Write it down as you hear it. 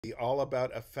The All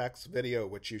About Effects video,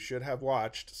 which you should have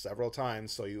watched several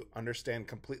times so you understand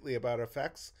completely about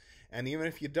effects. And even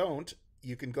if you don't,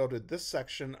 you can go to this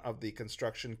section of the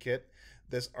construction kit,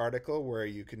 this article where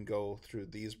you can go through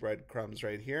these breadcrumbs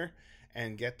right here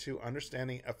and get to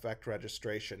understanding effect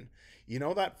registration. You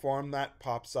know that form that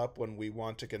pops up when we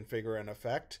want to configure an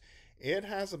effect? It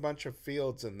has a bunch of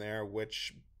fields in there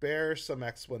which bear some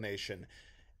explanation.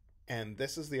 And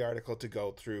this is the article to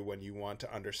go through when you want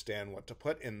to understand what to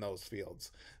put in those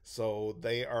fields. So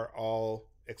they are all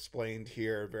explained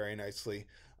here very nicely.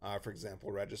 For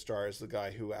example, registrar is the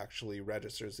guy who actually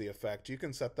registers the effect. You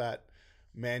can set that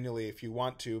manually if you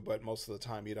want to, but most of the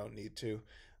time you don't need to.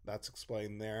 That's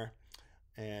explained there.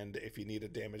 And if you need a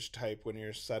damage type when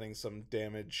you're setting some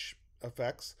damage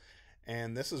effects.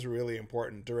 And this is really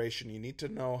important, duration. You need to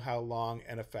know how long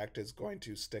an effect is going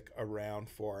to stick around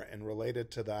for. And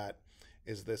related to that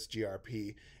is this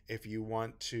GRP. If you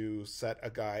want to set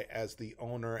a guy as the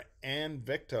owner and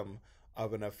victim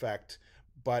of an effect,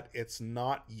 but it's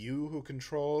not you who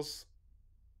controls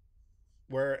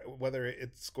whether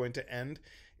it's going to end,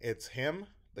 it's him,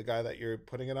 the guy that you're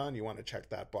putting it on, you want to check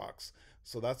that box.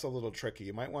 So that's a little tricky.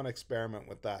 You might want to experiment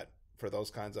with that for those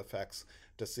kinds of effects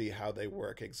to see how they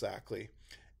work exactly.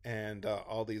 And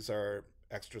all these are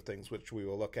extra things which we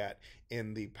will look at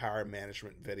in the power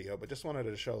management video, but just wanted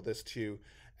to show this to you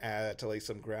to lay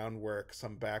some groundwork,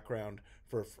 some background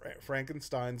for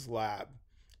Frankenstein's lab.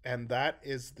 And that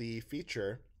is the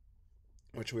feature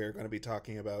which we are going to be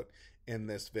talking about in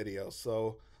this video.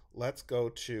 So let's go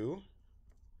to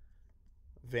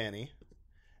Vanny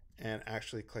and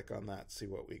actually click on that, see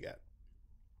what we get.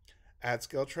 Add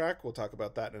skill track, we'll talk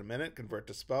about that in a minute. Convert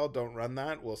to spell, don't run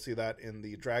that. We'll see that in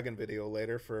the dragon video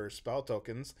later for spell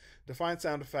tokens. Define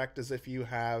sound effect as if you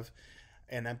have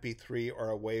an MP3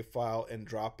 or a WAV file in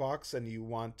Dropbox and you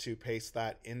want to paste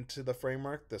that into the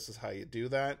framework. This is how you do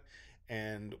that.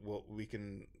 And we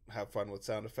can have fun with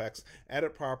sound effects.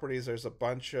 Edit properties, there's a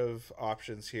bunch of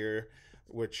options here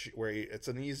where it's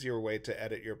an easier way to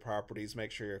edit your properties.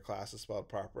 Make sure your class is spelled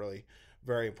properly.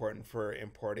 Very important for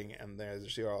importing, and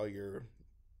there's all your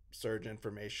surge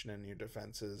information and your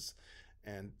defenses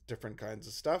and different kinds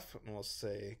of stuff. And we'll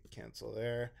say cancel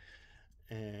there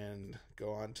and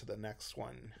go on to the next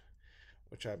one,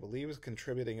 which I believe is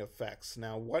contributing effects.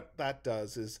 Now what that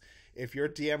does is if your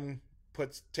DM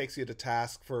takes you to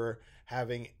task for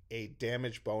having a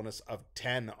damage bonus of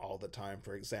 10 all the time,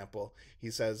 for example, he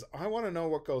says, I want to know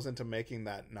what goes into making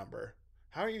that number.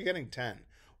 How are you getting 10?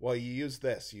 Well, you use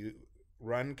this. You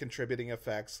run contributing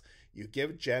effects. You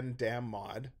give gen dam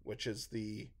mod, which is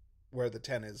where the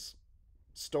 10 is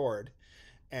stored,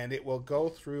 and it will go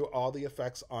through all the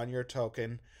effects on your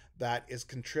token that is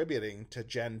contributing to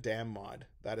gen dam mod,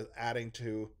 that is adding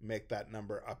to make that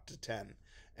number up to 10.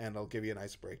 And I'll give you a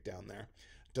nice breakdown there.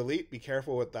 Delete, be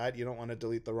careful with that. You don't want to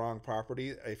delete the wrong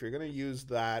property. If you're going to use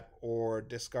that or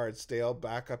discard stale,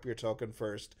 back up your token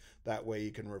first. That way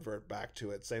you can revert back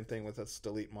to it. Same thing with this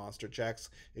delete monster checks.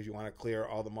 If you want to clear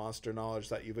all the monster knowledge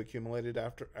that you've accumulated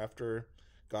after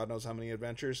God knows how many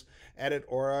adventures. Edit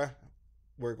aura.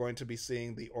 We're going to be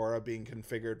seeing the aura being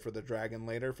configured for the dragon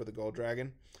later, for the gold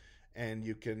dragon. And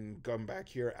you can come back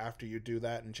here after you do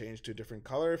that and change to a different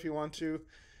color if you want to.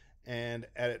 And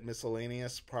edit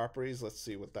miscellaneous properties. Let's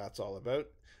see what that's all about.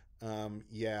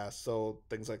 Yeah, so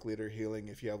things like leader healing,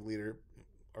 if you have leader,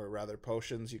 or rather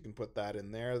potions, you can put that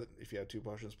in there. If you have 2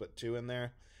 potions, put 2 in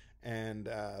there. And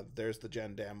there's the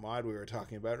gen dam mod we were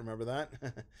talking about, remember that?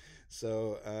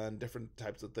 So different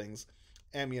types of things.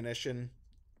 Ammunition,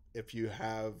 if you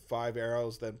have 5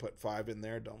 arrows, then put 5 in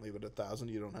there. Don't leave it 1,000.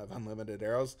 You don't have unlimited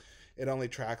arrows. It only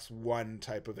tracks 1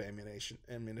 type of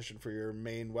ammunition for your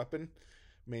main weapon,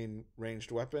 main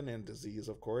ranged weapon. And disease,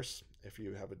 of course. If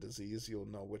you have a disease, you'll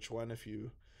know which one if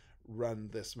you run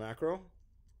this macro.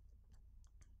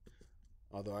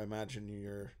 Although I imagine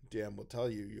your DM will tell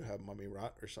you you have mummy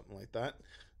rot or something like that.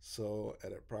 So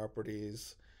edit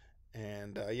properties.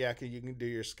 And yeah, you can do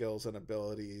your skills and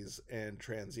abilities and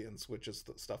transients, which is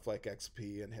stuff like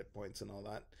XP and hit points and all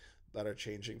that are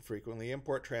changing frequently.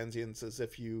 Import transients is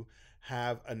if you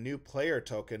have a new player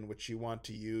token which you want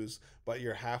to use, but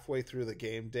you're halfway through the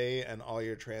game day and all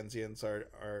your transients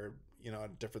are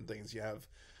different things. You have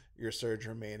your surge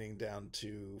remaining down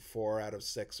to 4 out of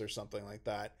 6 or something like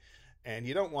that, and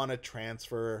you don't want to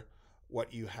transfer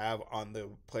what you have on the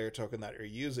player token that you're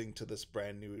using to this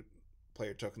brand new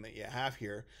player token that you have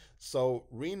here. So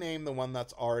rename the one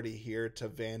that's already here to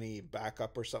Vanny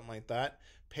backup or something like that.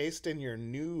 Paste in your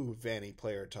new Vanny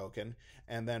player token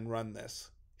and then run this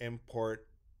import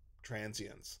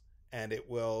transients, and it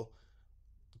will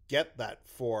get that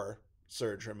 4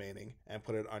 surge remaining and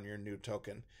put it on your new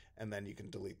token, and then you can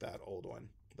delete that old one.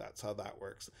 That's how that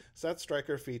works. So that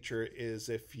striker feature is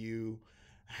if you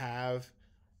have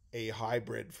a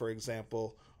hybrid, for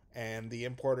example, and the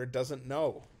importer doesn't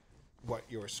know what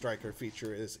your striker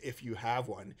feature is. If you have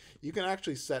one, you can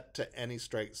actually set to any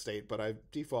strike state, but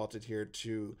I've defaulted here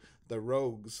to the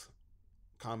rogues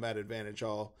combat advantage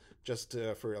all, just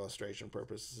for illustration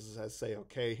purposes. I say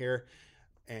okay here,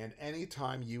 and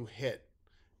anytime you hit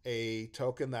a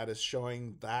token that is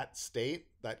showing that state,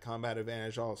 that combat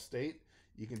advantage all state,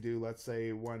 you can do, let's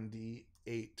say,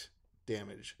 1d8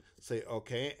 damage. Say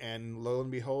okay, and lo and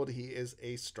behold, he is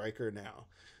a striker now.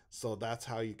 So that's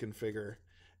how you configure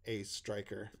a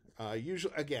striker.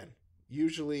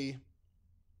 Usually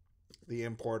the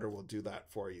importer will do that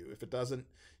for you. If it doesn't,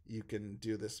 you can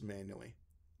do this manually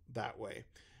that way.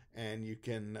 And you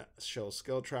can show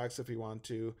skill tracks if you want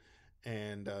to,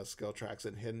 and skill tracks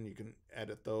and hidden, you can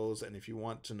edit those. And if you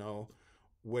want to know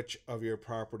which of your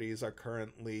properties are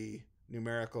currently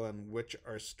numerical and which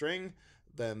are string,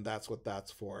 then that's what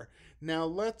that's for. Now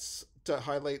let's, to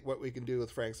highlight what we can do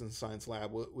with Frankenstein's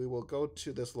lab, we will go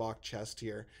to this locked chest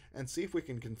here and see if we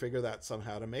can configure that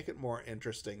somehow to make it more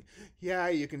interesting. Yeah,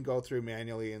 you can go through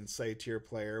manually and say to your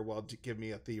player, well, give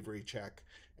me a thievery check,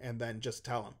 and then just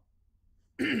tell him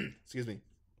excuse me,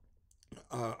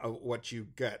 what you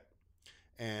get,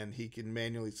 and he can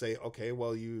manually say, okay,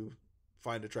 well, you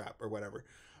find a trap or whatever.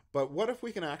 But what if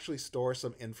we can actually store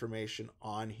some information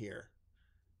on here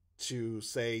to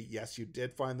say, yes, you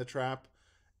did find the trap,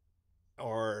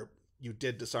 or you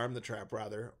did disarm the trap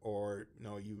rather, or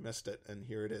no, you missed it and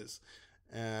here it is.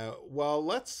 Well,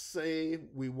 let's say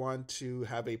we want to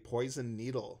have a poison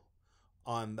needle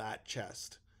on that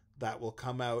chest that will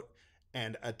come out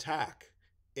and attack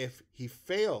if he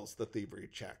fails the thievery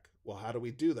check. Well, how do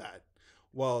we do that?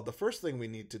 Well, the first thing we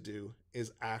need to do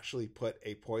is actually put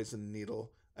a poison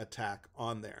needle attack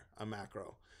on there, a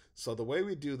macro. So the way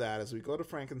we do that is we go to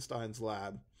Frankenstein's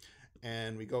lab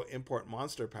and we go import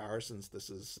monster power, since this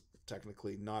is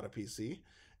technically not a PC,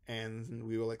 and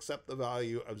we will accept the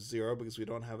value of 0 because we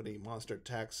don't have any monster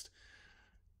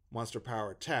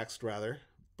power text rather,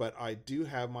 but I do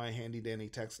have my handy dandy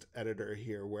text editor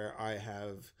here where I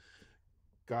have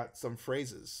got some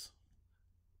phrases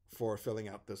for filling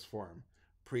out this form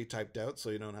pre-typed out, so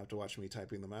you don't have to watch me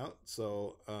typing them out.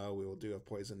 So we will do a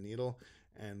poison needle,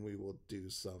 and we will do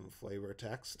some flavor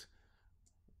text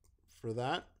for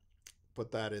that.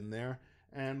 Put that in there,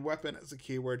 and weapon as a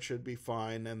keyword should be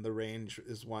fine, and the range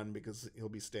is 1 because he'll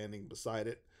be standing beside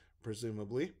it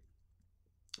presumably.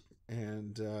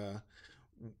 And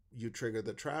you trigger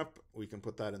the trap, we can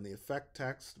put that in the effect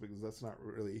text because that's not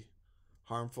really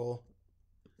harmful.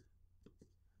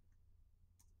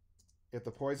 If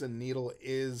the poison needle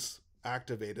is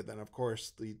activated, then of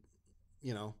course the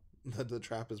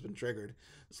trap has been triggered.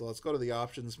 So let's go to the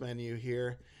options menu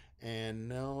here, and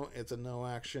no, it's a no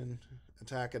action.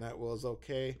 Attacking at will is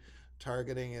okay.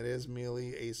 Targeting, it is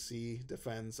melee, AC,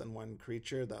 defense, and 1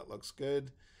 creature. That looks good.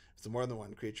 If it's more than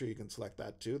 1 creature, you can select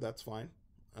that too. That's fine.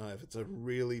 If it's a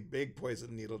really big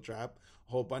poison needle trap,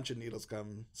 a whole bunch of needles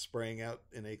come spraying out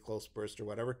in a close burst or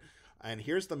whatever. And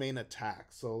here's the main attack.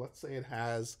 So let's say it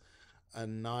has a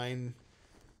 9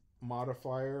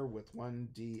 modifier with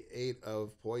 1d8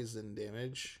 of poison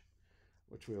damage,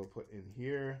 which we'll put in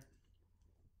here.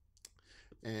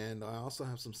 And I also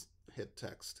have some hit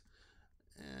text.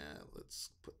 Let's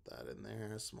put that in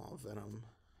there. Small venom,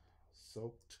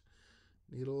 soaked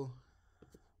needle,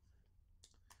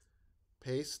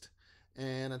 paste,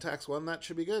 and attacks 1. That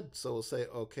should be good. So we'll say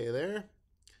okay there,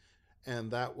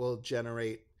 and that will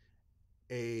generate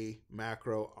a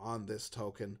macro on this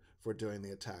token for doing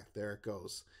the attack. There it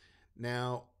goes.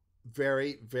 Now,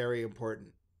 very, very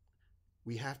important.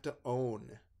 We have to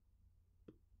own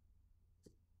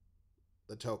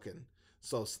the token.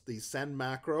 So the send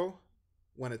macro,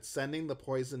 when it's sending the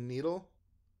poison needle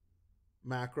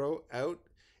macro out,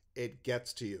 it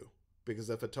gets to you. Because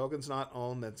if a token's not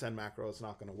owned, then send macro is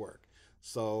not going to work.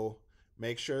 So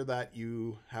make sure that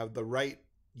you have the right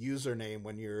username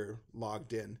when you're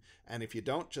logged in. And if you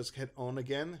don't, just hit own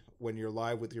again when you're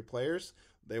live with your players.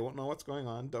 They won't know what's going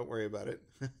on. Don't worry about it.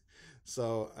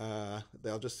 So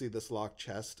they'll just see this locked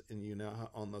chest, and you now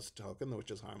own this token,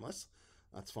 which is harmless.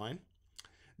 That's fine.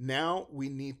 Now we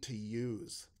need to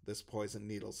use this poison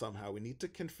needle somehow. We need to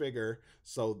configure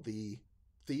so the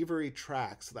thievery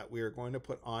tracks that we are going to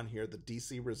put on here, the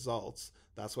DC results,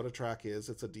 that's what a track is,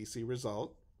 it's a DC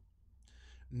result,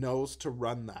 knows to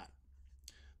run that.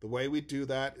 The way we do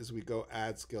that is we go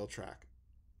add skill track.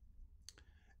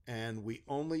 And we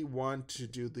only want to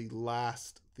do the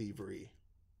last thievery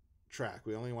track.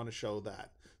 We only want to show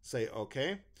that. Say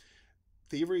okay.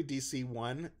 Thievery DC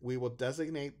 1, we will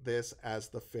designate this as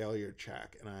the failure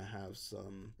track. And I have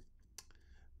some,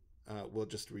 we'll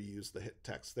just reuse the hit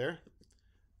text there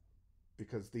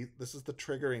because this is the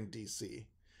triggering DC.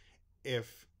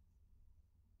 If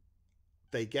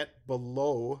they get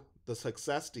below the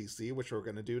success DC, which we're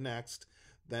going to do next,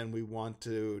 then we want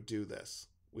to do this.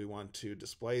 We want to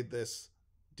display this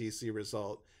DC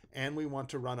result, and we want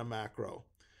to run a macro.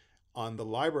 On the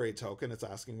library token, it's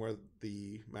asking where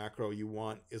the macro you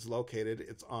want is located.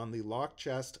 It's on the lock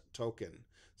chest token.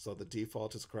 So the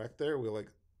default is correct there. We'll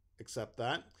accept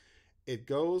that. It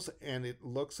goes and it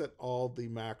looks at all the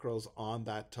macros on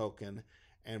that token,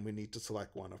 and we need to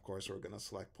select one. Of course, we're going to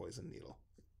select Poison Needle.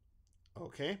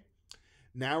 Okay.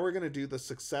 Now we're going to do the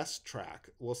success track.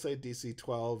 We'll say DC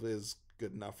 12 is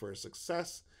good enough for a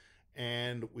success,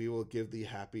 and we will give the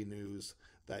happy news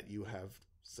that you have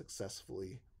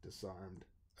successfully disarmed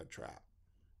a trap.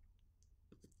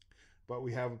 But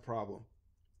we have a problem.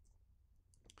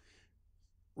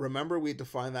 Remember, we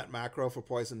defined that macro for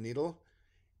Poison Needle.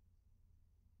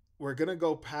 We're going to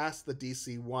go past the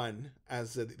DC 1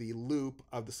 as the loop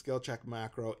of the skill check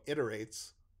macro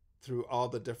iterates through all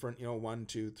the different, 1,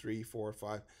 2, 3, 4,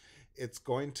 5. It's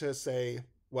going to say,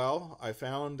 well, I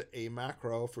found a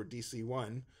macro for DC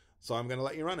 1, so I'm going to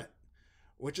let you run it,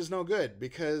 which is no good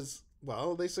because,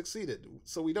 well, they succeeded.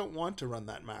 So we don't want to run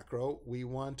that macro. We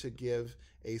want to give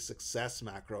a success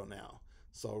macro now.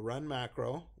 So run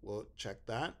macro, we'll check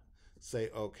that, say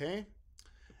okay.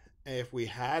 If we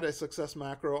had a success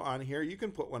macro on here, you can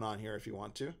put one on here if you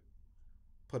want to.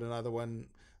 Put another one,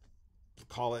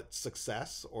 call it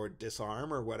success or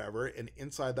disarm or whatever, and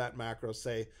inside that macro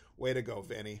say, way to go,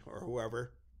 Vanny, or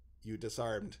whoever, you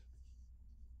disarmed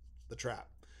the trap.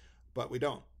 But we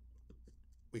don't.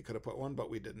 We could have put one, but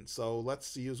we didn't. So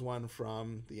let's use one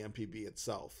from the MPB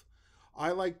itself.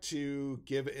 I like to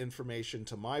give information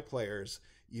to my players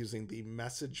using the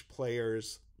message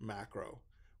players macro,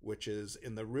 which is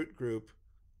in the root group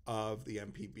of the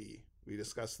MPB. We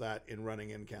discussed that in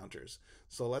running encounters.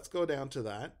 So let's go down to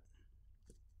that.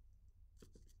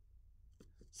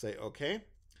 Say okay.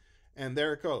 And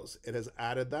there it goes. It has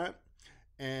added that.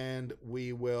 And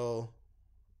we will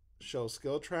show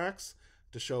skill tracks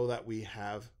to show that we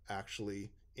have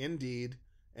actually indeed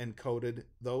encoded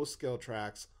those skill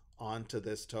tracks onto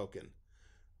this token.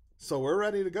 So we're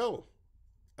ready to go.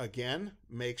 Again,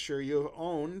 make sure you've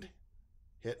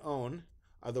hit own.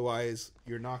 Otherwise,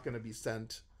 you're not going to be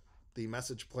sent the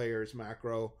message players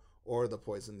macro or the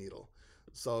Poison Needle.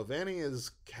 So Vanny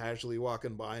is casually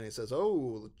walking by and he says,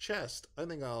 oh, chest. I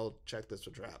think I'll check this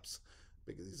for traps.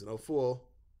 Because he's no fool.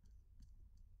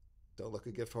 Don't look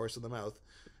a gift horse in the mouth.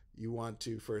 You want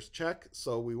to first check.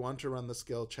 So we want to run the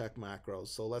skill check macro.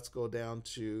 So let's go down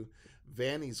to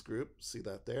Vanny's group. See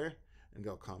that there? And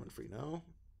go common free no.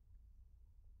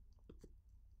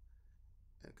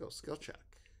 And go skill check.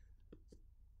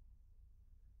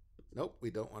 Nope,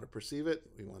 we don't want to perceive it.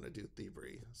 We want to do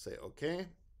thievery. Say okay.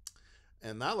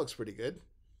 And that looks pretty good.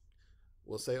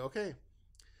 We'll say okay.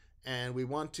 And we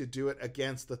want to do it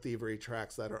against the thievery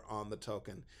tracks that are on the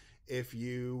token. If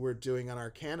you were doing an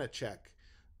arcana check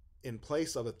in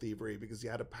place of a thievery because you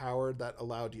had a power that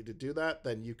allowed you to do that,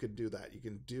 then you could do that. You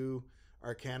can do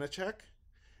arcana check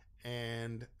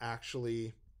and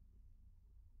actually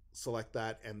select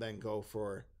that and then go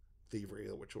for thievery,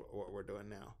 which is what we're doing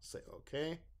now. Say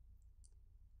okay.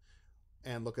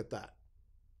 And look at that.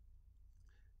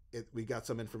 We got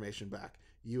some information back.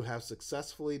 You have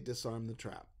successfully disarmed the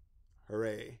trap.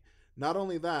 Hooray. Not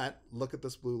only that, look at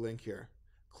this blue link here.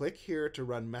 Click here to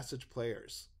run message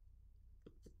players.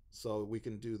 So we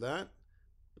can do that.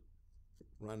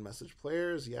 Run message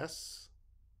players, yes.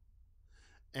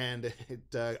 And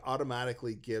it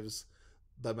automatically gives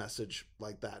the message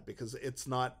like that because it's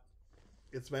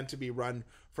meant to be run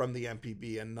from the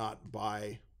MPB and not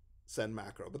by send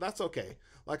macro, but that's okay.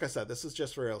 Like I said, this is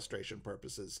just for illustration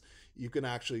purposes. You can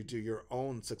actually do your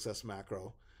own success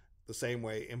macro the same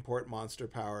way, import monster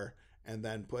power, and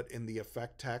then put in the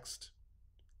effect text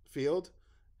field,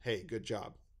 hey, good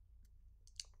job.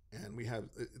 And we have,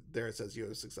 there it says you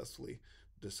have successfully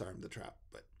disarmed the trap.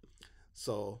 But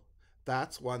so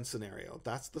that's one scenario.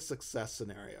 That's the success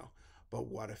scenario. But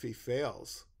what if he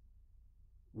fails?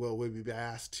 Will we be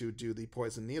asked to do the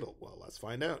Poison Needle? Well, let's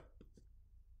find out.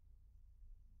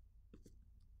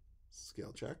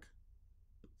 Skill check.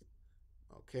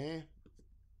 Okay.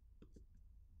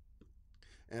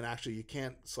 And actually, you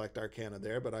can't select Arcana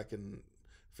there, but I can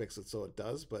fix it so it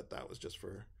does. But that was just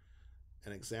for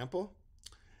an example.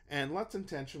 And let's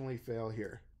intentionally fail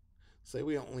here. Say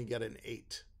we only get an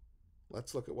 8.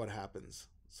 Let's look at what happens.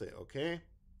 Say okay,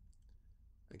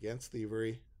 against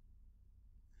thievery,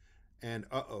 and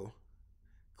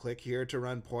click here to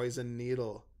run poison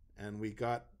needle, and we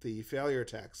got the failure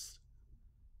text.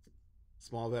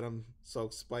 Small venom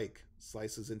soaked spike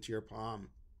slices into your palm.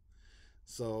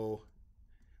 So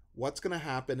what's going to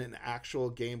happen in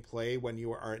actual gameplay when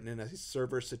you are in a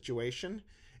server situation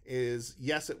is,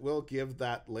 yes, it will give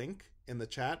that link in the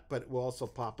chat, but it will also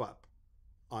pop up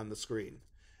on the screen.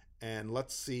 And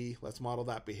let's model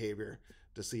that behavior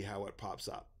to see how it pops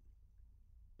up.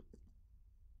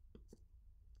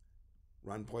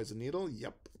 Run poison needle.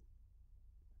 Yep.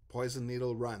 Poison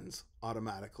needle runs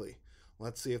automatically.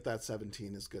 Let's see if that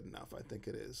 17 is good enough. I think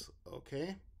it is.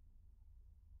 Okay.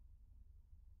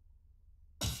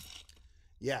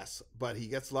 Yes, but he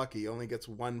gets lucky. He only gets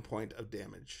 1 point of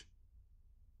damage.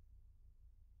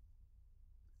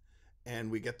 And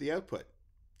we get the output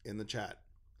in the chat.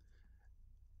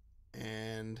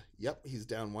 And yep, he's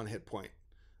down 1 hit point.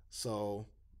 So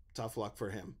tough luck for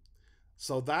him.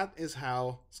 So that is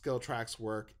how skill tracks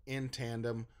work in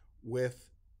tandem with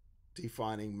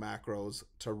defining macros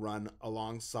to run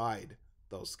alongside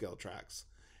those skill tracks.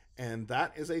 And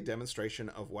that is a demonstration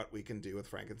of what we can do with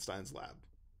Frankenstein's lab.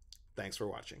 Thanks for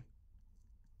watching.